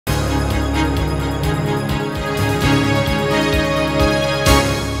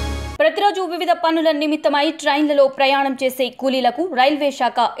ప్రతిరోజు వివిధ పనుల నిమిత్తమై ట్రైన్లలో ప్రయాణం చేసే కూలీలకు రైల్వే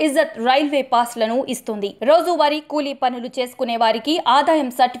శాఖ ఇజ్జత్ రైల్వే పాస్లను ఇస్తుంది. రోజువారీ కూలీ పనులు చేసుకునే వారికి ఆదాయం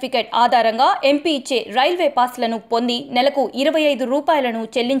సర్టిఫికెట్ ఆధారంగా ఎంపీ ఇచ్చే రైల్వే పాస్లను పొంది నెలకు 25 రూపాయలను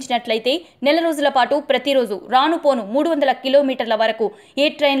చెల్లించినట్లయితే నెల రోజుల పాటు ప్రతిరోజు రానుపోను 300 కిలోమీటర్ల వరకు ఏ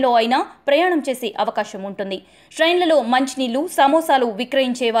ట్రైన్లో అయినా ప్రయాణం చేసే అవకాశం ఉంటుంది. ట్రైన్లలో మంచినీళ్లు, సమోసాలు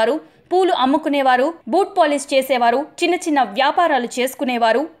విక్రయించేవారు, పూలు అమ్ముకునేవారు, బూట్ పాలిష్ చేసేవారు, చిన్న చిన్న వ్యాపారాలు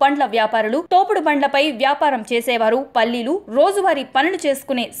చేసుకునేవారు, పండ్ల వ్యాపారులు, తోపుడు బండ్లపై వ్యాపారం చేసేవారు, పల్లీలు, రోజువారీ పనులు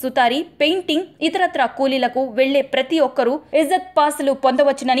చేసుకునే సుతారి, పెయింటింగ్, ఇతరత్ర కూలీలకు వెళ్లే ప్రతి ఒక్కరూ ఇజ్జత్ పాసులు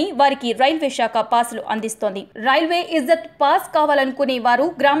పొందవచ్చునని వారికి రైల్వే శాఖ పాసులు అందిస్తోంది. రైల్వే ఇజ్జత్ పాస్ కావాలనుకునే వారు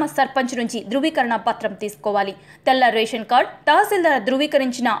గ్రామ సర్పంచ్ నుంచి ధృవీకరణ పత్రం తీసుకోవాలి. తెల్ల రేషన్ కార్డ్, తహసీల్దార్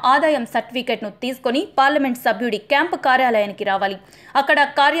ధృవీకరించిన ఆదాయం సర్టిఫికెట్ ను తీసుకుని పార్లమెంట్ సభ్యుడి క్యాంపు కార్యాలయానికి రావాలి. అక్కడ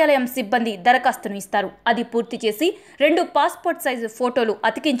కార్యాలయం సిబ్బంది దరఖాస్తును ఇస్తారు. అది పూర్తి చేసి 2 పాస్పోర్ట్ సైజు ఫోటోలు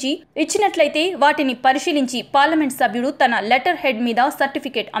అతికించి ఇచ్చినట్లయితే వాటిని పరిశీలించి పార్లమెంట్ సభ్యుడు తన లెటర్ హెడ్ మీద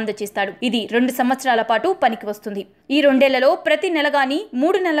సర్టిఫికేట్ అందజేస్తాడు. ఇది 2 సంవత్సరాల పాటు పనికి వస్తుంది. ఈ 2 ఏళ్లలో ప్రతి నెల గాని,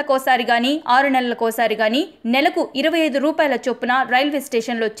 3 నెలలకోసారి గాని, 6 నెలలకోసారి గాని నెలకు 25 రూపాయల చొప్పున రైల్వే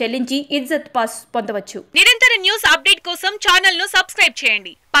స్టేషన్ లో చెల్లించి ఇజ్జత్ పాస్ పొందవచ్చు. నిరంతర న్యూస్ అప్డేట్ కోసం ఛానల్ ను సబ్స్క్రైబ్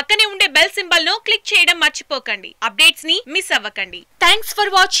చేయండి. పక్కనే ఉండే బెల్ సింబల్ ను క్లిక్ చేయడం మర్చిపోకండి. అప్డేట్స్ ని మిస్ అవ్వకండి. Thanks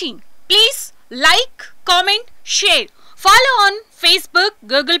for watching. Please like, comment, share. Follow on Facebook,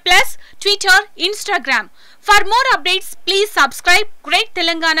 Google+, Twitter, Instagram. For more updates, please subscribe Great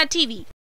Telangana TV.